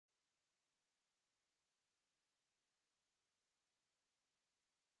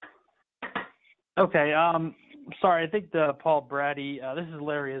Okay. Sorry, I think the Paul Brady. This is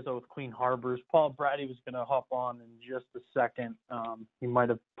Larry Izzo with Clean Harbors. Paul Brady was going to hop on in just a second. He might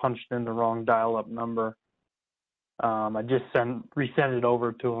have punched in the wrong dial-up number. I just resent it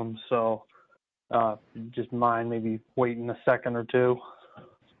over to him. So, just mind maybe waiting a second or two.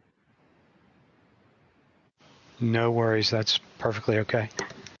 No worries. That's perfectly okay.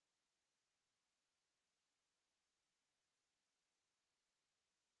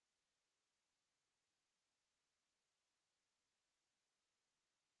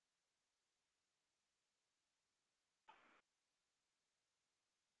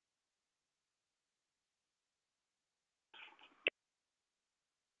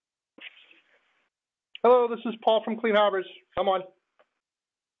 Hello, this is Paul from Clean Harbors. Come on.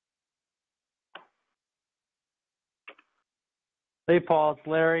 Hey, Paul, it's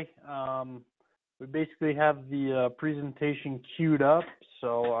Larry. We basically have the presentation queued up,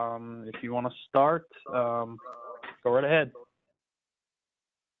 so if you want to start, go right ahead.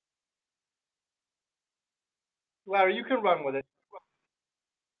 Larry, you can run with it.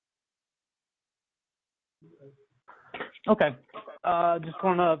 Okay. Just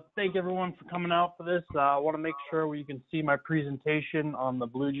want to thank everyone for coming out for this. I want to make sure you can see my presentation on the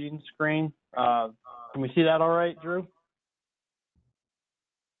Blue Jeans screen. Can we see that all right, Drew?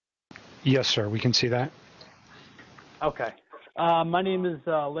 Yes, sir. We can see that. Okay. My name is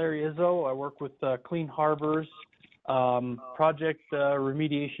Larry Izzo. I work with Clean Harbors, project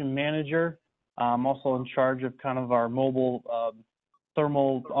remediation manager. I'm also in charge of kind of our mobile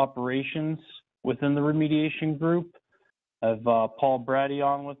thermal operations within the remediation group. I have Paul Brady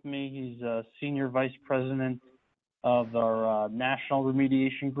on with me. He's Senior Vice President of our National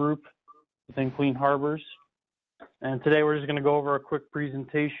Remediation Group within Clean Harbors. And today we're just going to go over a quick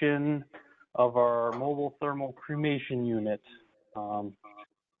presentation of our mobile thermal cremation unit. Get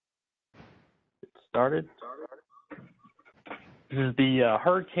started. This is the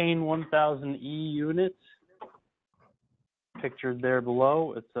Hurricane 1000E unit, pictured there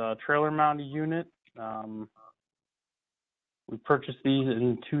below. It's a trailer-mounted unit. We purchased these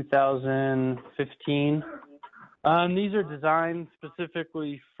in 2015. These are designed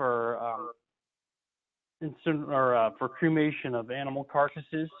specifically for for cremation of animal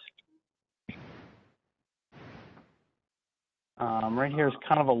carcasses. Right here is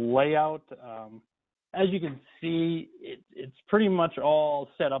kind of a layout. As you can see, it's pretty much all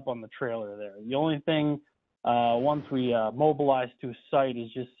set up on the trailer there. The only thing, once we mobilize to a site,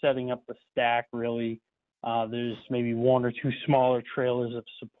 is just setting up the stack, really. There's maybe one or two smaller trailers of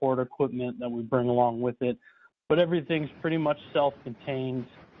support equipment that we bring along with it, but everything's pretty much self-contained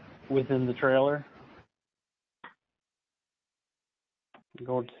within the trailer.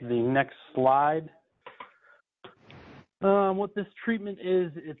 Go to the next slide. What this treatment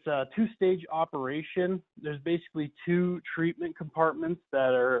is, it's a two-stage operation. There's basically two treatment compartments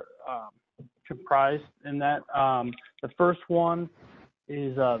that are comprised in that. The first one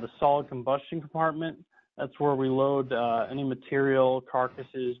is the solid combustion compartment. That's where we load any material,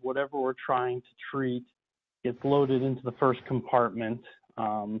 carcasses, whatever we're trying to treat gets loaded into the first compartment.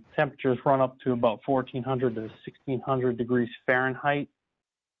 Temperatures run up to about 1,400 to 1,600 degrees Fahrenheit.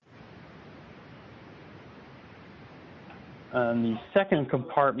 And the second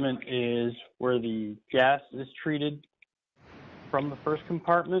compartment is where the gas is treated from the first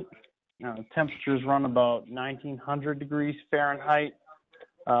compartment. Temperatures run about 1,900 degrees Fahrenheit.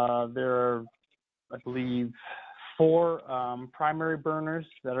 There are, I believe, 4 primary burners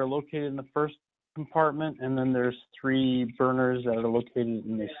that are located in the first compartment, and then there's 3 burners that are located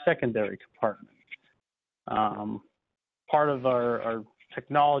in the secondary compartment. Part of our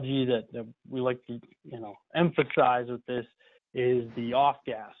technology that we like to emphasize with this is the off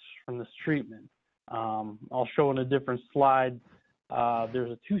gas from this treatment. I'll show in a different slide.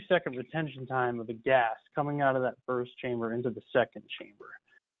 There's a 2-second retention time of the gas coming out of that first chamber into the second chamber.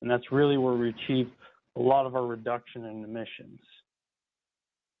 And that's really where we achieve a lot of our reduction in emissions.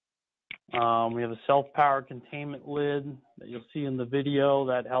 We have a self-powered containment lid that you'll see in the video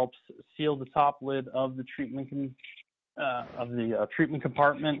that helps seal the top lid of the treatment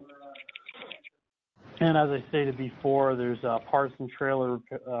compartment. And as I stated before, there's a parts and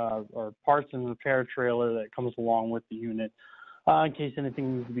repair trailer that comes along with the unit in case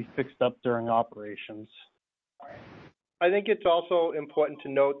anything needs to be fixed up during operations. I think it's also important to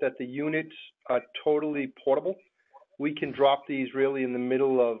note that the units are totally portable. We can drop these really in the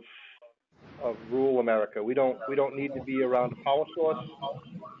middle of rural America. We don't need to be around a power source.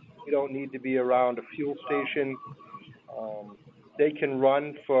 We don't need to be around a fuel station. They can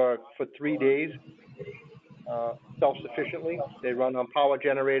run for 3 days self-sufficiently. They run on power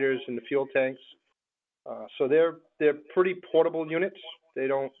generators in the fuel tanks So they're pretty portable units. They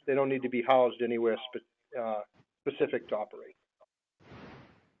don't need to be housed anywhere specific to operate.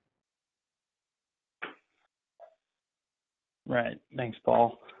 Right. Thanks,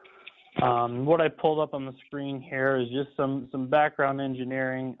 Paul. What I pulled up on the screen here is just some background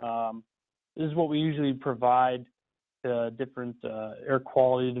engineering. This is what we usually provide to different air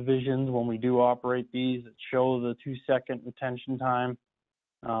quality divisions when we do operate these. It shows the 2-second retention time.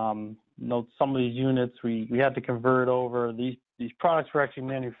 Note some of these units we had to convert over. These products were actually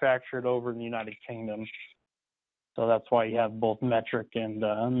manufactured over in the United Kingdom, so that's why you have both metric and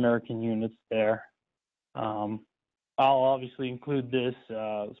American units there. I'll obviously include this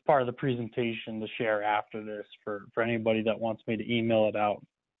as part of the presentation to share after this for anybody that wants me to email it out.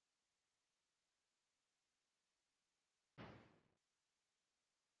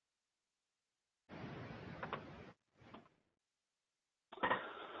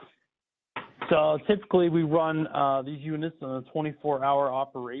 So typically we run these units in a 24-hour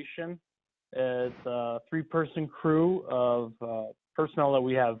operation. It's a 3-person crew of personnel that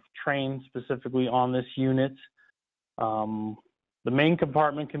we have trained specifically on this unit. The main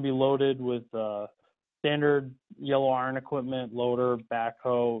compartment can be loaded with standard yellow iron equipment, loader,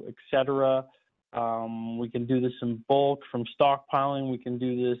 backhoe, etc. We can do this in bulk from stockpiling. We can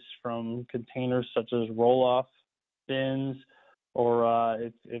do this from containers such as roll-off bins, or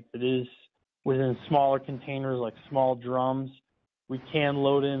if it is within smaller containers like small drums, we can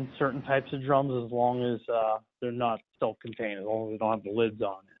load in certain types of drums as long as they're not self-contained, as long as they don't have the lids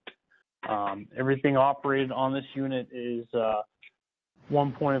on it. Everything operated on this unit is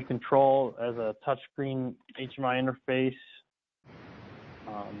one point of control as a touchscreen HMI interface.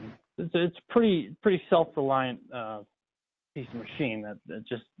 It's pretty self-reliant piece of machine that's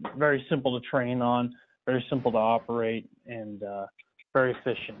just very simple to train on, very simple to operate, and very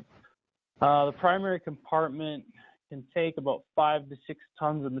efficient. The primary compartment can take about 5 to 6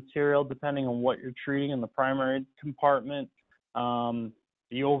 tons of material depending on what you're treating in the primary compartment.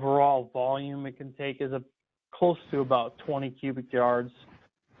 The overall volume it can take is close to about 20 cubic yards.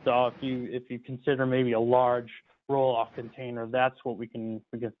 So if you consider maybe a large roll-off container, that's what we can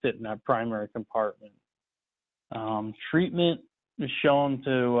fit in that primary compartment. Treatment is shown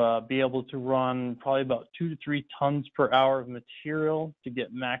to be able to run probably about 2 to 3 tons per hour of material to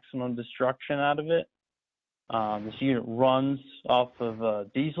get maximum destruction out of it. This unit runs off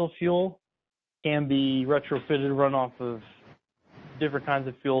of diesel fuel, can be retrofitted to run off of different kinds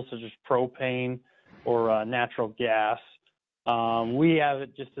of fuels such as propane or natural gas. We have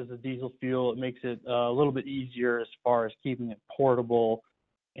it just as a diesel fuel. It makes it a little bit easier as far as keeping it portable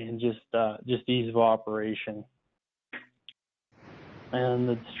and just ease of operation. And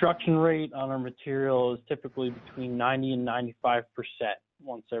the destruction rate on our material is typically between 90 and 95%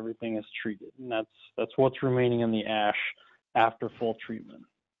 once everything is treated, and that's what's remaining in the ash after full treatment.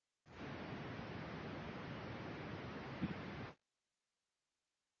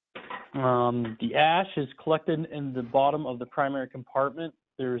 The ash is collected in the bottom of the primary compartment.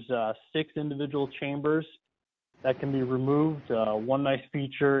 There's 6 individual chambers that can be removed. One nice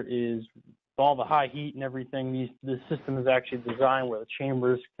feature is all the high heat and everything, this system is actually designed where the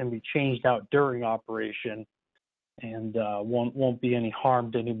chambers can be changed out during operation and won't be any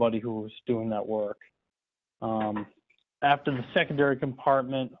harm to anybody who is doing that work. After the secondary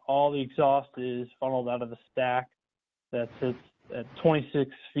compartment, all the exhaust is funneled out of the stack that sits at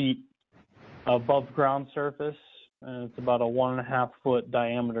 26 feet above ground surface, and it's about a 1.5 foot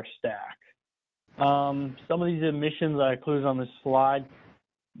diameter stack. Some of these emissions I included on this slide,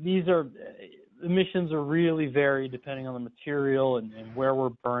 emissions are really vary depending on the material and where we're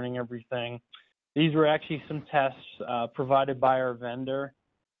burning everything. These were actually some tests provided by our vendor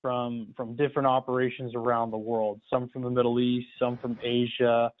from different operations around the world, some from the Middle East, some from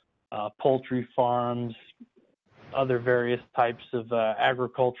Asia, poultry farms, other various types of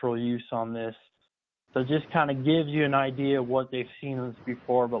agricultural use on this. So just kind of gives you an idea of what they've seen on this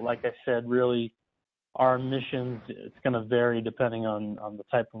before, but like I said, really our emissions, it's going to vary depending on the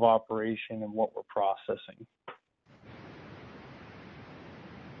type of operation and what we're processing.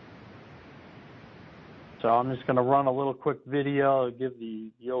 So I'm just going to run a little quick video to give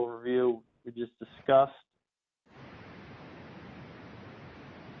the overview we just discussed.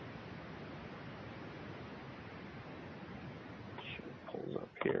 Pulls up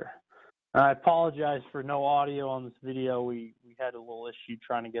here. I apologize for no audio on this video. We had a little issue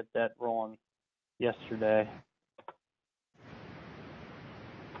trying to get that rolling yesterday.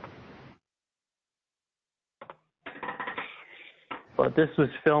 But this was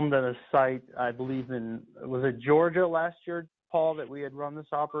filmed at a site, I believe was it Georgia last year, Paul, that we had run this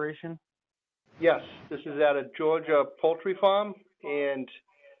operation? Yes, this is at a Georgia poultry farm, and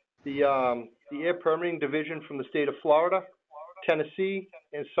the Air Permitting Division from the state of Florida, Tennessee,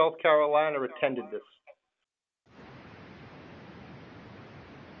 and South Carolina attended this.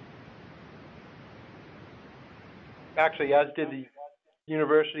 Actually, as did the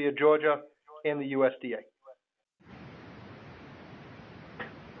University of Georgia and the USDA.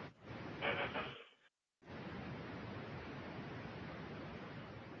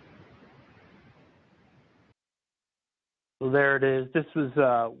 So there it is. This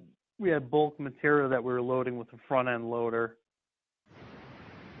was, we had bulk material that we were loading with the front end loader.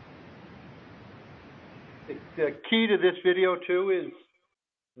 The key to this video too is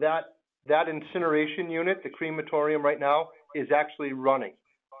that incineration unit, the crematorium right now, is actually running.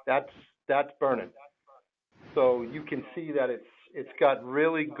 That's burning. So you can see that it's got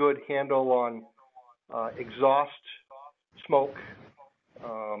really good handle on exhaust, smoke,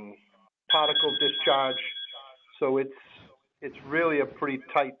 particle discharge. So it's really a pretty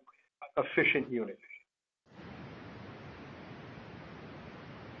tight, efficient unit.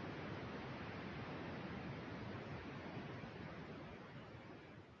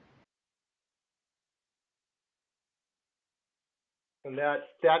 And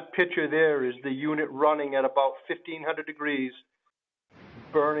that picture there is the unit running at about 1,500 degrees,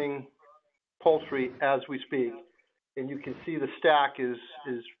 burning poultry as we speak. And you can see the stack is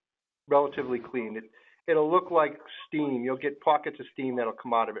relatively clean. It'll look like steam. You'll get pockets of steam that'll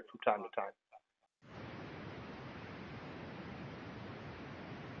come out of it from time to time.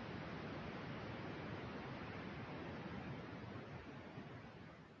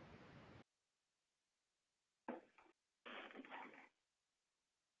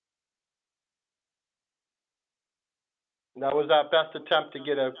 That was our best attempt to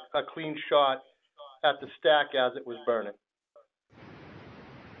get a clean shot at the stack as it was burning.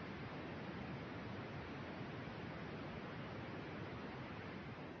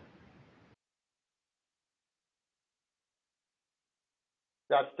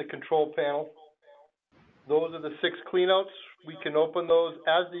 That's the control panel. Those are the 6 cleanouts. We can open those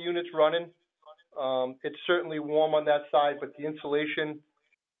as the unit's running. It's certainly warm on that side, but the insulation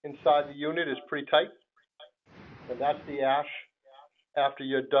inside the unit is pretty tight. And that's the ash after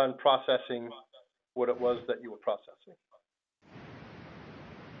you're done processing what it was that you were processing.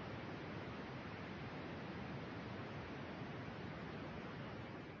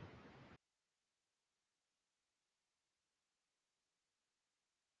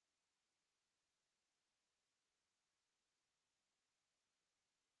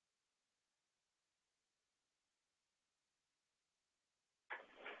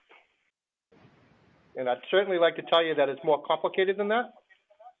 And I'd certainly like to tell you that it's more complicated than that,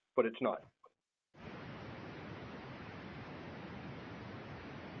 but it's not.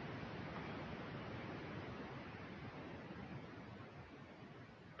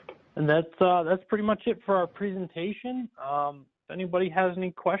 And that's pretty much it for our presentation. If anybody has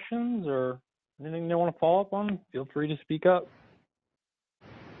any questions or anything they want to follow up on, feel free to speak up.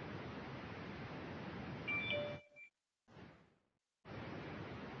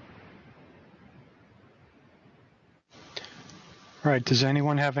 All right. Does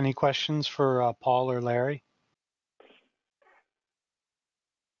anyone have any questions for Paul or Larry?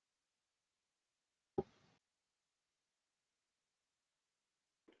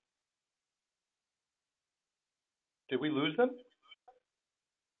 Did we lose them?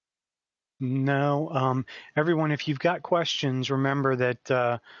 No. Everyone, if you've got questions, remember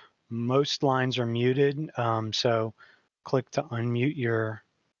that most lines are muted. So click to unmute your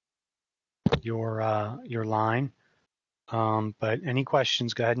line. But any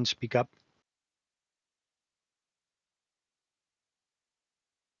questions, go ahead and speak up.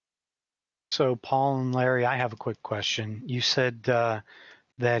 So Paul and Larry, I have a quick question. You said that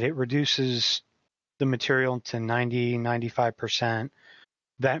it reduces the material to 95%.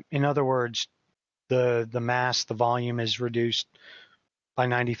 That, in other words, the mass, the volume is reduced by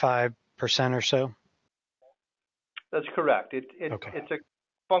 95% or so? That's correct. Okay. It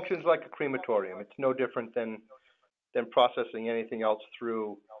functions like a crematorium. It's no different than processing anything else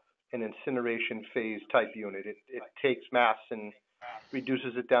through an incineration phase type unit. It takes mass and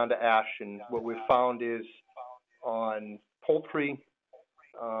reduces it down to ash. And what we've found is on poultry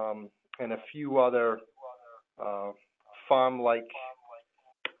and a few other farm-like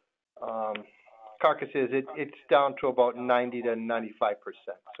carcasses, it's down to about 90 to 95%.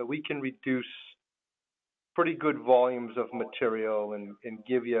 So we can reduce pretty good volumes of material and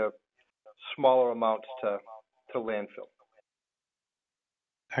give you smaller amounts to landfill.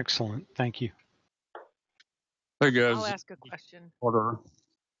 Excellent. Thank you. Hey guys. I'll ask a question. Order.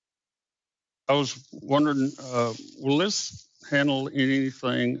 I was wondering, will this handle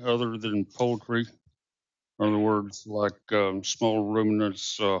anything other than poultry? In other words, like small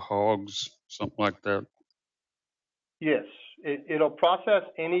ruminants, hogs, something like that? Yes, it'll process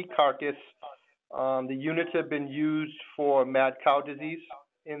any carcass. The units have been used for mad cow disease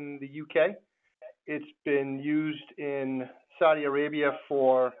in the UK. It's been used in Saudi Arabia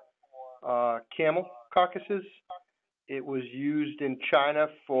for camel carcasses. It was used in China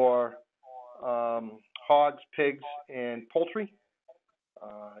for hogs, pigs, and poultry.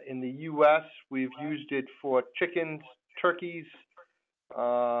 In the U.S., we've used it for chickens, turkeys,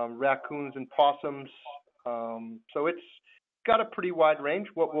 raccoons, and possums. So it's got a pretty wide range.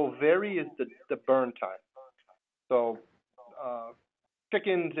 What will vary is the burn time. So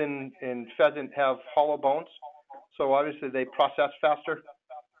chickens and pheasant have hollow bones, so obviously they process faster.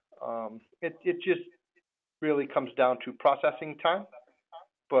 It just really comes down to processing time.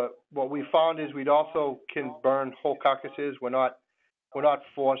 But what we found is we'd also can burn whole carcasses. We're not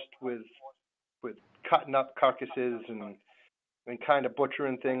forced with cutting up carcasses and kind of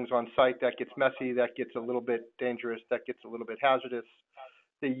butchering things on site. That gets messy. That gets a little bit dangerous. That gets a little bit hazardous.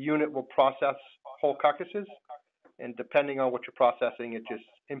 The unit will process whole carcasses, and depending on what you're processing, it just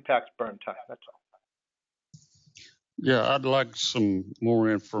impacts burn time. That's all. Yeah, I'd like some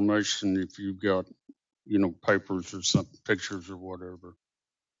more information if you've got, papers or some pictures or whatever.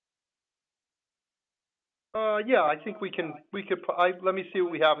 Yeah, I think we could. Let me see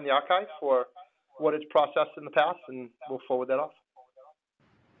what we have in the archive for what it's processed in the past, and we'll forward that off.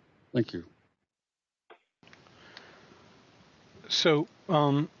 Thank you. So,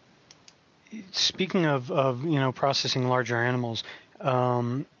 speaking of processing larger animals,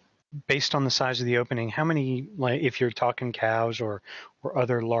 based on the size of the opening, how many, like if you're talking cows or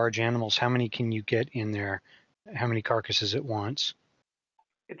other large animals, how many can you get in there? How many carcasses at once?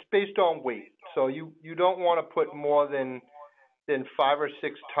 It's based on weight, so you don't want to put more than 5 or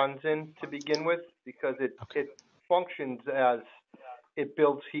 6 tons in to begin with, because it functions as it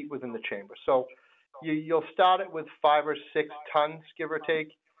builds heat within the chamber. So you'll start it with 5 or 6 tons, give or take,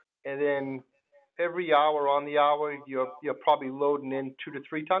 and then every hour on the hour you're probably loading in 2 to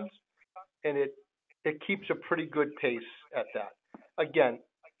 3 tons, and it keeps a pretty good pace at that. Again,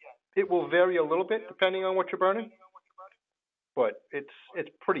 it will vary a little bit depending on what you're burning, but it's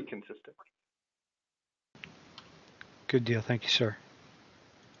pretty consistent. Good deal. Thank you, sir.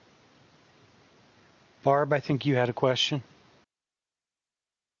 Barb, I think you had a question.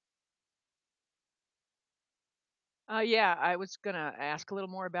 Yeah, I was going to ask a little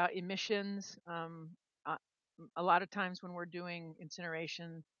more about emissions. A lot of times when we're doing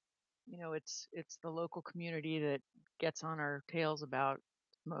incineration, it's the local community that gets on our tails about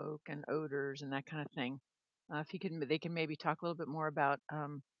smoke and odors and that kind of thing. If they can maybe talk a little bit more about,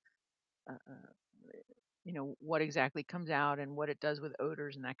 what exactly comes out and what it does with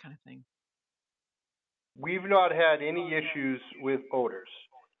odors and that kind of thing. We've not had any issues with odors.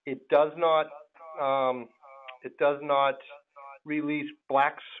 It does not release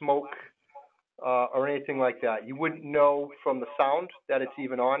black smoke or anything like that. You wouldn't know from the sound that it's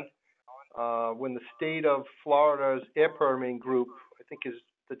even on. When the state of Florida's air permitting group, I think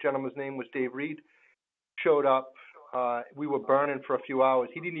the gentleman's name was Dave Reed, showed up, we were burning for a few hours.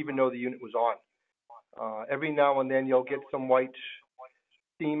 He didn't even know the unit was on. Every now and then you'll get some white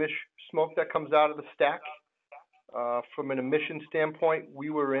steamish smoke that comes out of the stack. From an emission standpoint, we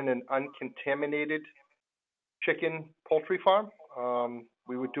were in an uncontaminated chicken poultry farm.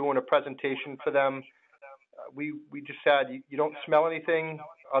 We were doing a presentation for them. We just said, you don't smell anything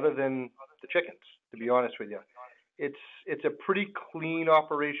other than the chickens, to be honest with you. It's a pretty clean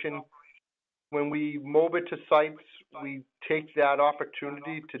operation. When we mob it to sites, we take that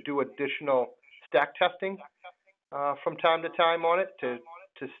opportunity to do additional stack testing from time to time on it to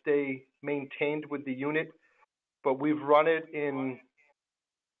stay maintained with the unit. But we've run it in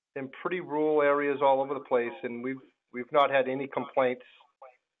pretty rural areas all over the place, and we've not had any complaints.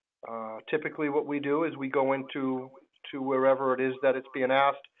 Typically what we do is we go into wherever it is that it's being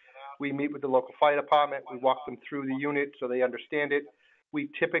asked. We meet with the local fire department. We walk them through the unit so they understand it. We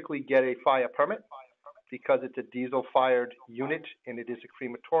typically get a fire permit because it's a diesel-fired unit and it is a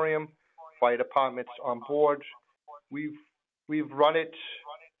crematorium. Fire department's on board. We've run it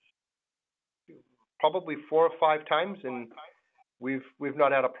probably 4 or 5 times, and we've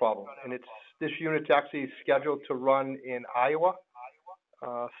not had a problem. And this unit's actually scheduled to run in Iowa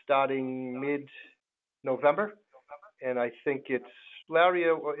starting mid-November, and I think it's, Larry,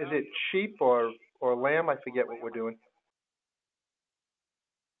 is it sheep or lamb? I forget what we're doing.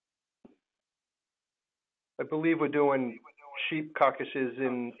 I believe we're doing sheep carcasses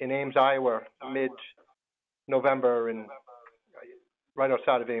in Ames, Iowa, mid-November, and right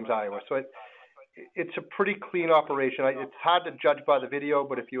outside of Ames, Iowa. So it's a pretty clean operation. It's hard to judge by the video,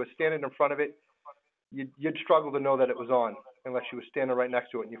 but if you were standing in front of it, you'd struggle to know that it was on unless you were standing right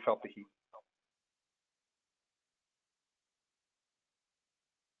next to it and you felt the heat.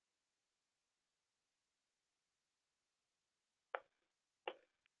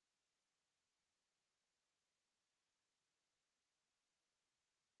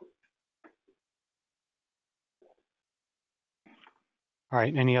 All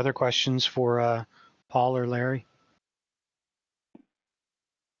right. Any other questions for Paul or Larry?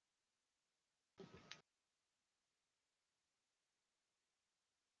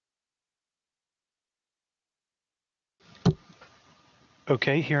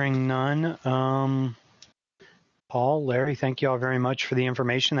 Okay, hearing none. Paul, Larry, thank you all very much for the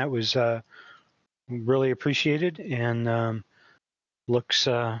information. That was really appreciated, and looks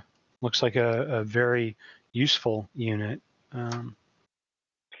like a very useful unit.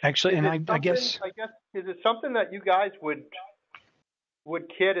 Actually, and I guess is it something that you guys would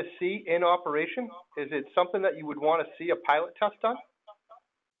care to see in operation? Is it something that you would want to see a pilot test on?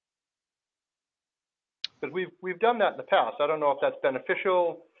 Because we've done that in the past. I don't know if that's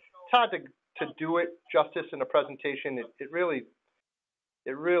beneficial. It's hard to do it justice in a presentation. It really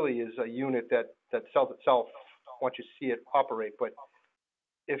is a unit that sells itself once you see it operate. But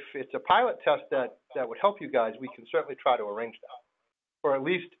if it's a pilot test that would help you guys, we can certainly try to arrange that, or at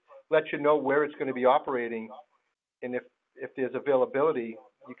least let you know where it's going to be operating, and if there's availability,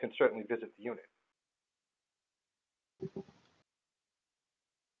 you can certainly visit the unit.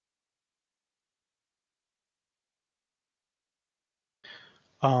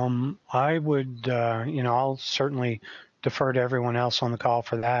 I would, I'll certainly defer to everyone else on the call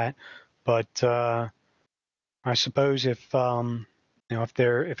for that. But I suppose if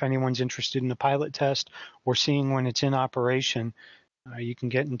anyone's interested in the pilot test or seeing when it's in operation, you can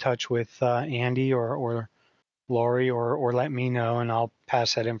get in touch with Andy or Lori or let me know, and I'll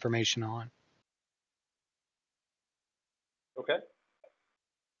pass that information on. Okay.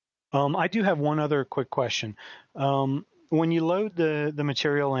 I do have one other quick question. When you load the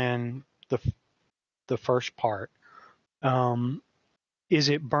material in the first part, is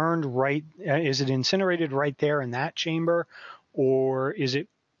it burned right? Is it incinerated right there in that chamber, or is it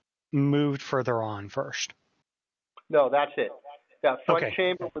moved further on first? No, that's it. That front Okay.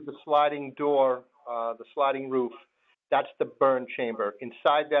 chamber with the sliding door, the sliding roof, that's the burn chamber.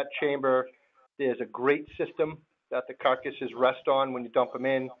 Inside that chamber, there's a grate system that the carcasses rest on when you dump them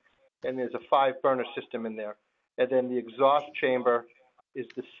in, and there's a 5-burner system in there. And then the exhaust chamber is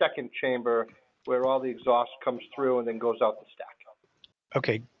the second chamber where all the exhaust comes through and then goes out the stack.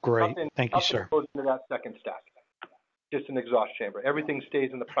 Okay, great. Thank you, sir. Goes into that second stack. Just an exhaust chamber. Everything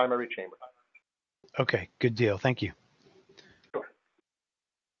stays in the primary chamber. Okay, good deal. Thank you. Sure.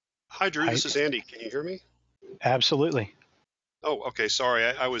 Hi, Drew. This is Andy. Can you hear me? Absolutely. Oh, okay. Sorry.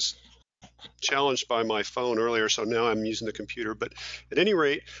 I was challenged by my phone earlier, so now I'm using the computer. But at any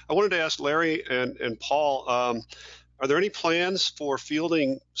rate, I wanted to ask Larry and Paul, are there any plans for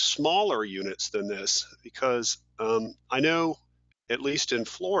fielding smaller units than this? Because I know, at least in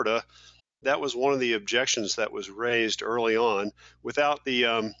Florida, that was one of the objections that was raised early on, without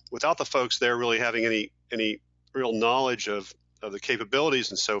the folks there really having any real knowledge of the capabilities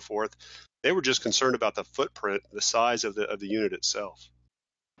and so forth. They were just concerned about the footprint, the size of the unit itself.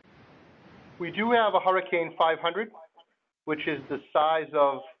 We do have a Hurricane 500, which is the size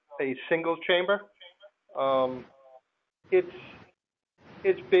of a single chamber.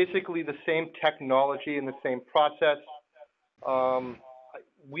 It's basically the same technology and the same process.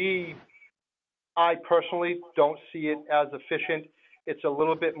 I personally don't see it as efficient. It's a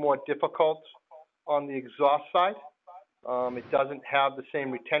little bit more difficult on the exhaust side. It doesn't have the same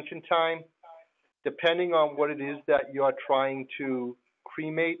retention time. Depending on what it is that you're trying to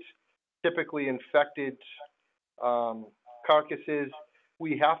cremate, typically infected carcasses,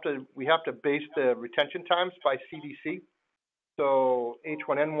 we have to base the retention times by CDC. So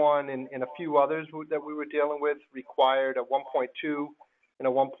H1N1 and a few others that we were dealing with required a 1.2 and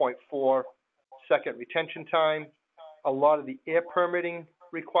a 1.4 second retention time. A lot of the air permitting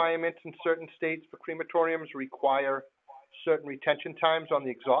requirements in certain states for crematoriums require certain retention times on the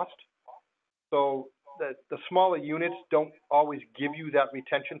exhaust. So the smaller units don't always give you that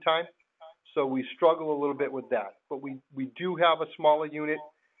retention time. So we struggle a little bit with that. But we do have a smaller unit.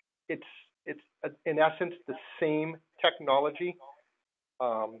 It's in essence the same technology.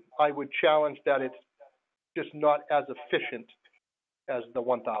 I would challenge that it's just not as efficient as the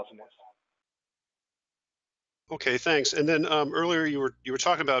 1000 is. Okay, thanks. And then earlier you were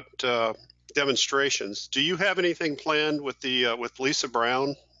talking about demonstrations. Do you have anything planned with the with Lisa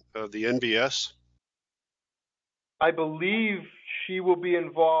Brown of the NBS? I believe she will be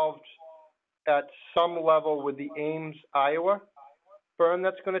involved at some level with the Ames, Iowa firm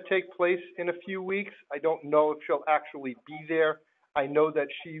that's going to take place in a few weeks. I don't know if she'll actually be there. I know that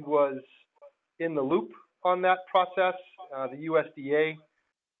she was in the loop on that process. The USDA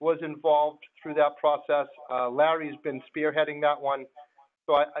was involved through that process. Larry's been spearheading that one.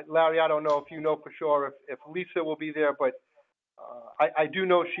 So, Larry, I don't know if you know for sure if Lisa will be there, but I do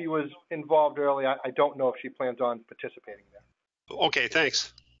know she was involved early. I don't know if she plans on participating there. Okay,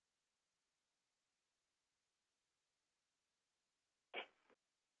 thanks.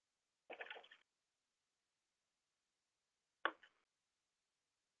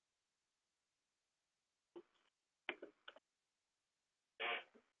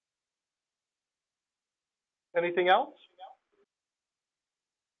 Anything else?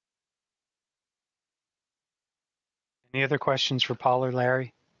 Any other questions for Paul or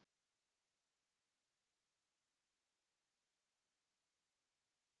Larry?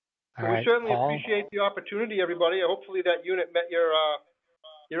 All Well, we right, certainly Paul. appreciate the opportunity, everybody. Hopefully that unit met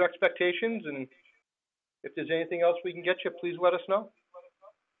your expectations, and if there's anything else we can get you, please let us know.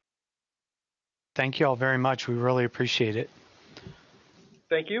 Thank you all very much. We really appreciate it.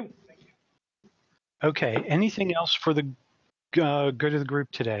 Thank you. Okay, anything else for the good of the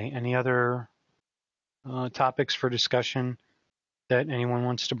group today? Any other topics for discussion that anyone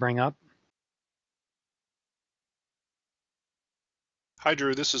wants to bring up? Hi,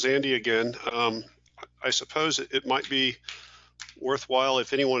 Drew. This is Andy again. I suppose it might be worthwhile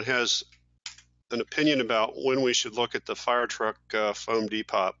if anyone has an opinion about when we should look at the fire truck foam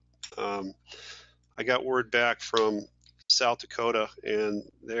depot. I got word back from South Dakota, and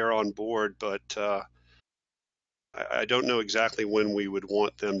they're on board, but I don't know exactly when we would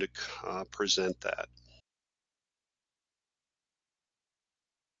want them to present that.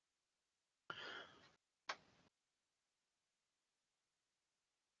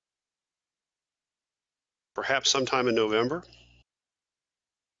 Perhaps sometime in November?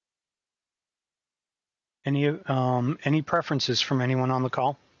 Any preferences from anyone on the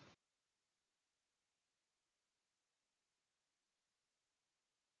call?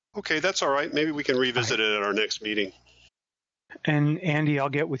 Okay, that's all right. Maybe we can revisit it at our next meeting. And Andy, I'll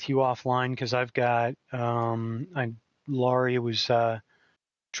get with you offline because I've got Laurie was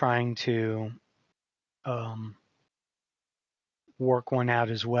trying to work one out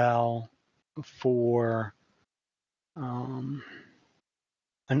as well for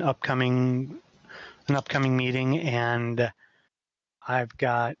an upcoming meeting, and I've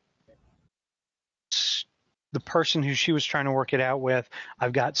got the person who she was trying to work it out with.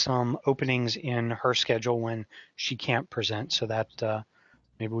 I've got some openings in her schedule when she can't present, so that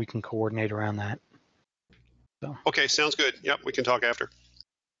maybe we can coordinate around that. So. Okay, sounds good. Yep, we can talk after.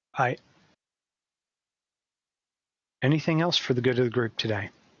 All right. Anything else for the good of the group today?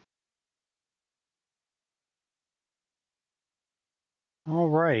 All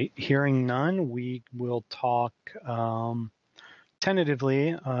right, hearing none, we will talk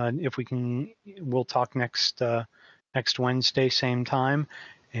tentatively. If we can, we'll talk next Wednesday, same time.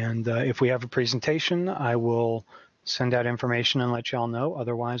 And if we have a presentation, I will send out information and let you all know.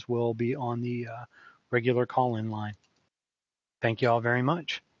 Otherwise, we'll be on the regular call-in line. Thank you all very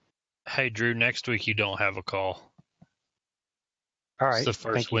much. Hey, Drew, next week you don't have a call. All right. It's the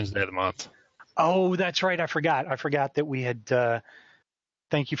first Wednesday of the month. Oh, that's right. I forgot that we had,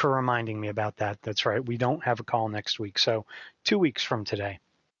 thank you for reminding me about that. That's right. We don't have a call next week. So 2 weeks from today.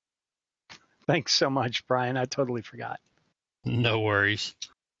 Thanks so much, Brian. I totally forgot. No worries.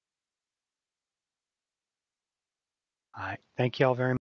 All right. Thank you all very much.